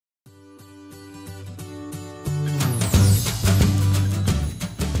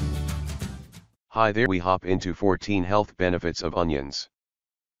Hi there, we hop into 14 health benefits of onions.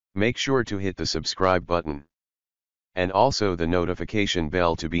 Make sure to hit the subscribe button. And also the notification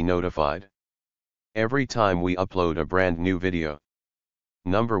bell to be notified every time we upload a brand new video.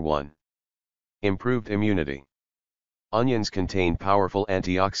 Number 1. Improved immunity. Onions contain powerful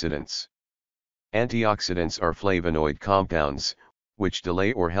antioxidants. Antioxidants are flavonoid compounds, which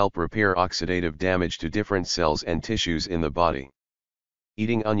delay or help repair oxidative damage to different cells and tissues in the body.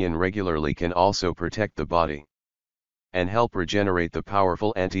 Eating onion regularly can also protect the body and help regenerate the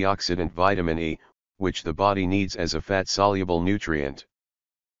powerful antioxidant vitamin E, which the body needs as a fat-soluble nutrient.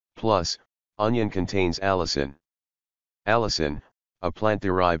 Plus, onion contains allicin. Allicin, a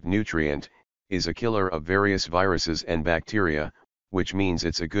plant-derived nutrient, is a killer of various viruses and bacteria, which means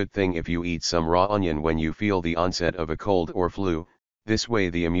it's a good thing if you eat some raw onion when you feel the onset of a cold or flu. This way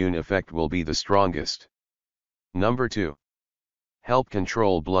the immune effect will be the strongest. Number 2. Help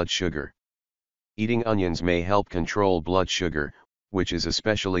control blood sugar. Eating onions may help control blood sugar, which is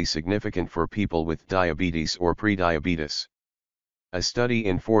especially significant for people with diabetes or prediabetes. A study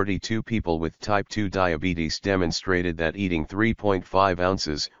in 42 people with type 2 diabetes demonstrated that eating 3.5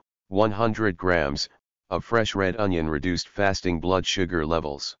 ounces, 100 grams, of fresh red onion reduced fasting blood sugar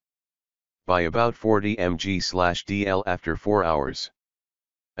levels by about 40 mg/dl after 4 hours.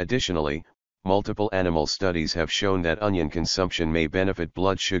 Additionally, multiple animal studies have shown that onion consumption may benefit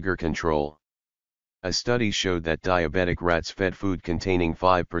blood sugar control. A study showed that diabetic rats fed food containing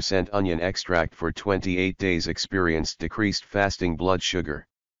 5% onion extract for 28 days experienced decreased fasting blood sugar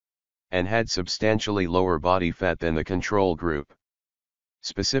and had substantially lower body fat than the control group.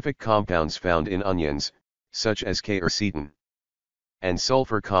 Specific compounds found in onions, such as quercetin and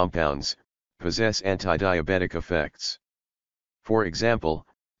sulfur compounds, possess anti-diabetic effects. For example,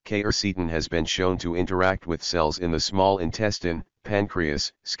 quercetin has been shown to interact with cells in the small intestine,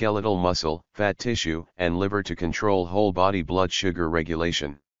 pancreas, skeletal muscle, fat tissue, and liver to control whole body blood sugar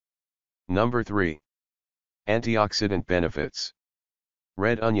regulation. Number 3. Antioxidant benefits.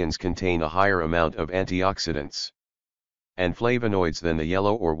 Red onions contain a higher amount of antioxidants and flavonoids than the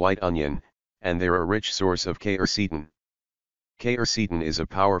yellow or white onion, and they're a rich source of quercetin. Quercetin is a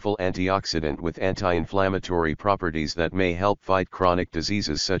powerful antioxidant with anti-inflammatory properties that may help fight chronic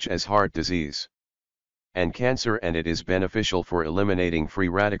diseases such as heart disease and cancer, and it is beneficial for eliminating free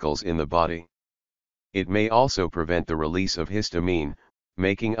radicals in the body. It may also prevent the release of histamine,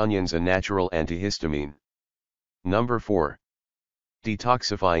 making onions a natural antihistamine. Number 4.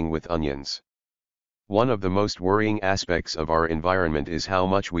 Detoxifying with onions. One of the most worrying aspects of our environment is how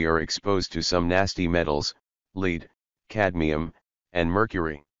much we are exposed to some nasty metals, lead, cadmium, and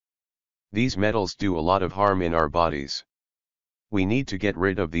mercury. These metals do a lot of harm in our bodies. We need to get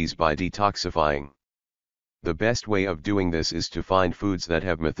rid of these by detoxifying. The best way of doing this is to find foods that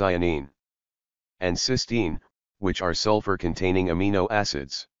have methionine and cysteine, which are sulfur-containing amino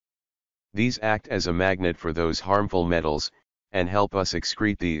acids. These act as a magnet for those harmful metals, and help us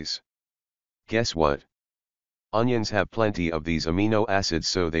excrete these. Guess what? Onions have plenty of these amino acids,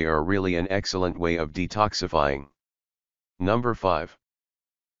 so they are really an excellent way of detoxifying. Number 5.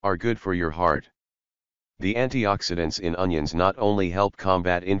 Are good for your heart. The antioxidants in onions not only help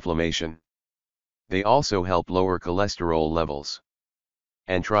combat inflammation, they also help lower cholesterol levels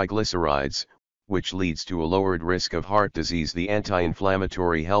and triglycerides, which leads to a lowered risk of heart disease. The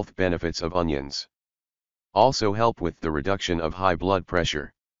anti-inflammatory health benefits of onions also help with the reduction of high blood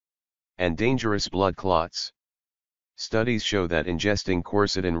pressure and dangerous blood clots. Studies show that ingesting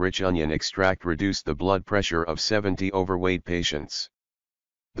quercetin-rich onion extract reduced the blood pressure of 70 overweight patients.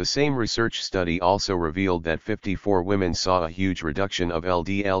 The same research study also revealed that 54 women saw a huge reduction of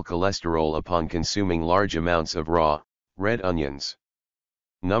LDL cholesterol upon consuming large amounts of raw, red onions.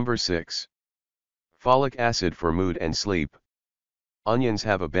 Number 6. Folic acid for mood and sleep. Onions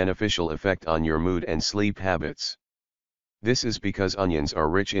have a beneficial effect on your mood and sleep habits. This is because onions are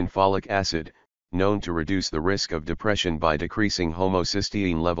rich in folic acid, known to reduce the risk of depression by decreasing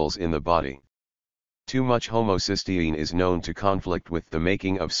homocysteine levels in the body. Too much homocysteine is known to conflict with the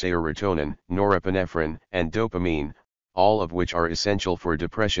making of serotonin, norepinephrine, and dopamine, all of which are essential for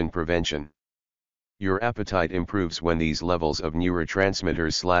depression prevention. Your appetite improves when these levels of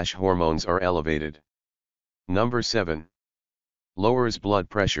neurotransmitters/hormones are elevated. Number 7. Lowers blood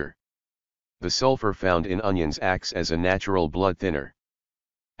pressure. The sulfur found in onions acts as a natural blood thinner,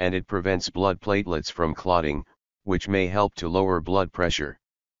 and it prevents blood platelets from clotting, which may help to lower blood pressure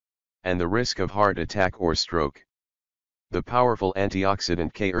and the risk of heart attack or stroke. The powerful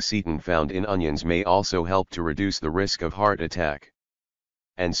antioxidant quercetin found in onions may also help to reduce the risk of heart attack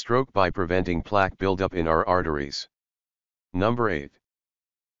and stroke by preventing plaque buildup in our arteries. Number 8.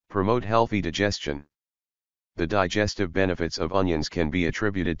 Promote healthy digestion. The digestive benefits of onions can be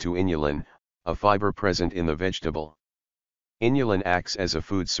attributed to inulin, a fiber present in the vegetable. Inulin acts as a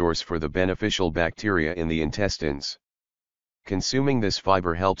food source for the beneficial bacteria in the intestines. Consuming this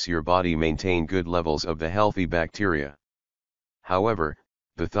fiber helps your body maintain good levels of the healthy bacteria. However,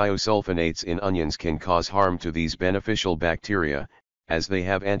 the thiosulfonates in onions can cause harm to these beneficial bacteria, as they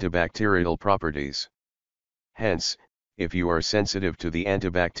have antibacterial properties. Hence, if you are sensitive to the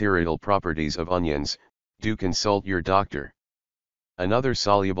antibacterial properties of onions, do consult your doctor. Another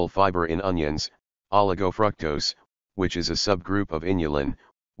soluble fiber in onions, oligofructose, which is a subgroup of inulin,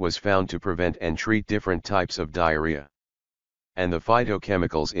 was found to prevent and treat different types of diarrhea. And the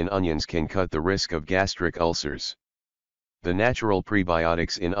phytochemicals in onions can cut the risk of gastric ulcers. The natural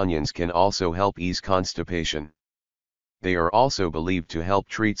prebiotics in onions can also help ease constipation. They are also believed to help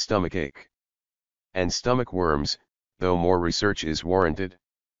treat stomachache and stomach worms, though more research is warranted.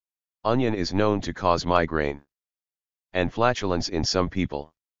 Onion is known to cause migraine and flatulence in some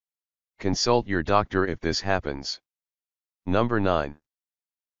people. Consult your doctor if this happens. Number 9.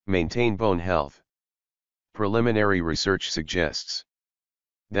 Maintain bone health. Preliminary research suggests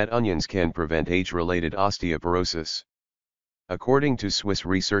that onions can prevent age-related osteoporosis. According to Swiss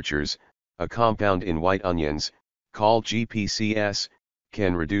researchers, a compound in white onions, called GPCS,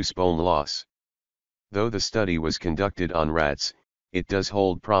 can reduce bone loss. Though the study was conducted on rats, it does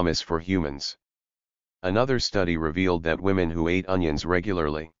hold promise for humans. Another study revealed that women who ate onions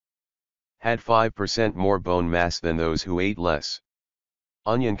regularly had 5% more bone mass than those who ate less.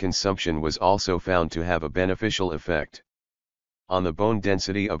 Onion consumption was also found to have a beneficial effect on the bone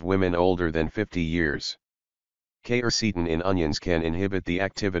density of women older than 50 years. Quercetin in onions can inhibit the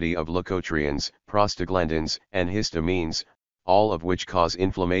activity of leukotrienes, prostaglandins, and histamines, all of which cause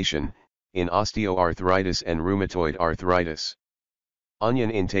inflammation, in osteoarthritis and rheumatoid arthritis.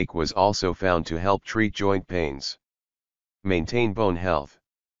 Onion intake was also found to help treat joint pains. Maintain bone health.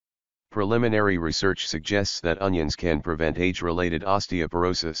 Preliminary research suggests that onions can prevent age-related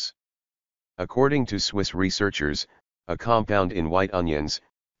osteoporosis. According to Swiss researchers, a compound in white onions,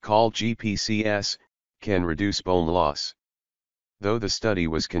 called GPCS, can reduce bone loss. Though the study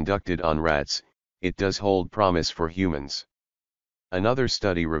was conducted on rats, it does hold promise for humans. Another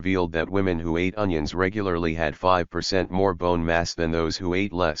study revealed that women who ate onions regularly had 5% more bone mass than those who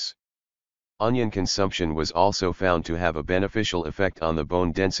ate less. Onion consumption was also found to have a beneficial effect on the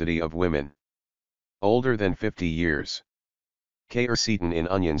bone density of women older than 50 years. Quercetin in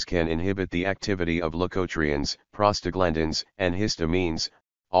onions can inhibit the activity of leukotrienes, prostaglandins, and histamines,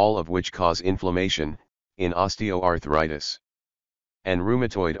 all of which cause inflammation, in osteoarthritis and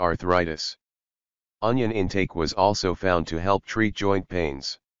rheumatoid arthritis. Onion intake was also found to help treat joint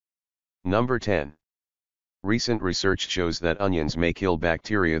pains. Number 10. Recent research shows that onions may kill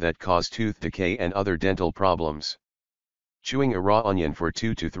bacteria that cause tooth decay and other dental problems. Chewing a raw onion for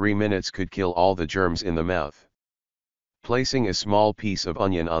 2 to 3 minutes could kill all the germs in the mouth. Placing a small piece of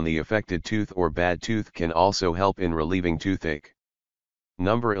onion on the affected tooth or bad tooth can also help in relieving toothache.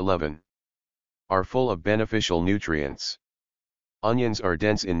 Number 11. Are full of beneficial nutrients. Onions are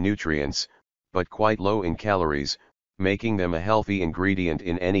dense in nutrients, but quite low in calories, making them a healthy ingredient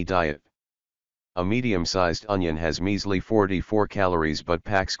in any diet. A medium-sized onion has measly 44 calories but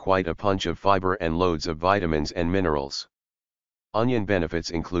packs quite a punch of fiber and loads of vitamins and minerals. Onion benefits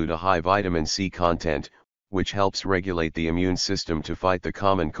include a high vitamin C content, which helps regulate the immune system to fight the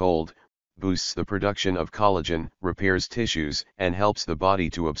common cold, boosts the production of collagen, repairs tissues, and helps the body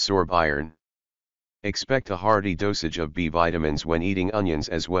to absorb iron. Expect a hearty dosage of B vitamins when eating onions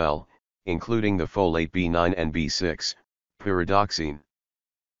as well, including the folate B9 and B6, pyridoxine.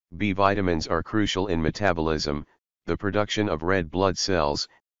 B vitamins are crucial in metabolism, the production of red blood cells,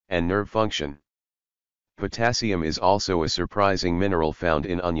 and nerve function. Potassium is also a surprising mineral found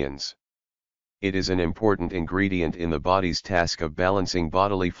in onions. It is an important ingredient in the body's task of balancing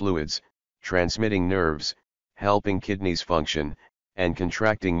bodily fluids, transmitting nerves, helping kidneys function, and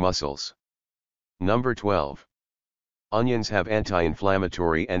contracting muscles. Number 12. Onions have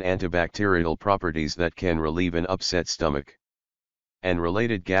anti-inflammatory and antibacterial properties that can relieve an upset stomach and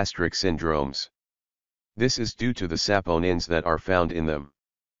related gastric syndromes. This is due to the saponins that are found in them.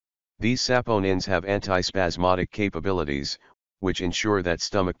 These saponins have antispasmodic capabilities, which ensure that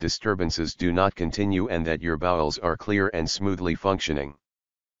stomach disturbances do not continue and that your bowels are clear and smoothly functioning.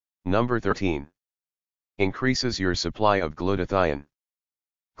 Number 13. Increases your supply of glutathione.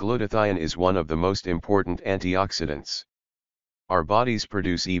 Glutathione is one of the most important antioxidants. Our bodies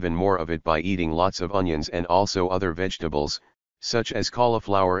produce even more of it by eating lots of onions and also other vegetables, such as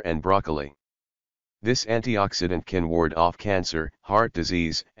cauliflower and broccoli. This antioxidant can ward off cancer, heart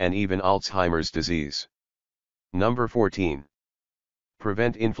disease, and even Alzheimer's disease. Number 14.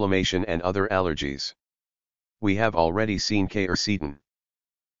 Prevent inflammation and other allergies. We have already seen quercetin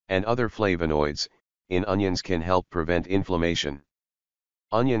and other flavonoids in onions can help prevent inflammation.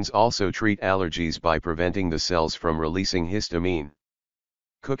 Onions also treat allergies by preventing the cells from releasing histamine.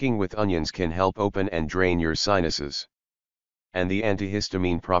 Cooking with onions can help open and drain your sinuses. And the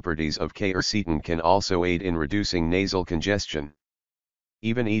antihistamine properties of quercetin can also aid in reducing nasal congestion.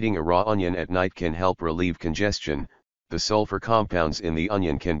 Even eating a raw onion at night can help relieve congestion. The sulfur compounds in the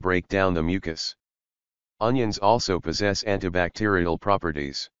onion can break down the mucus. Onions also possess antibacterial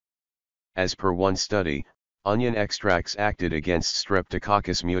properties. As per one study, onion extracts acted against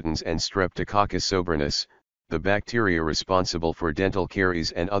Streptococcus mutans and Streptococcus sobrinus, the bacteria responsible for dental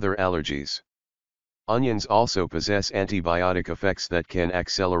caries and other allergies. Onions also possess antibiotic effects that can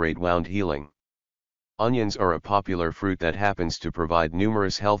accelerate wound healing. Onions are a popular fruit that happens to provide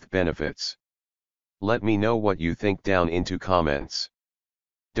numerous health benefits. Let me know what you think down into comments.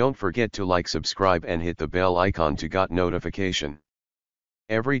 Don't forget to like, subscribe and hit the bell icon to get notification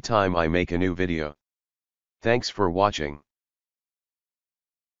every time I make a new video. Thanks for watching.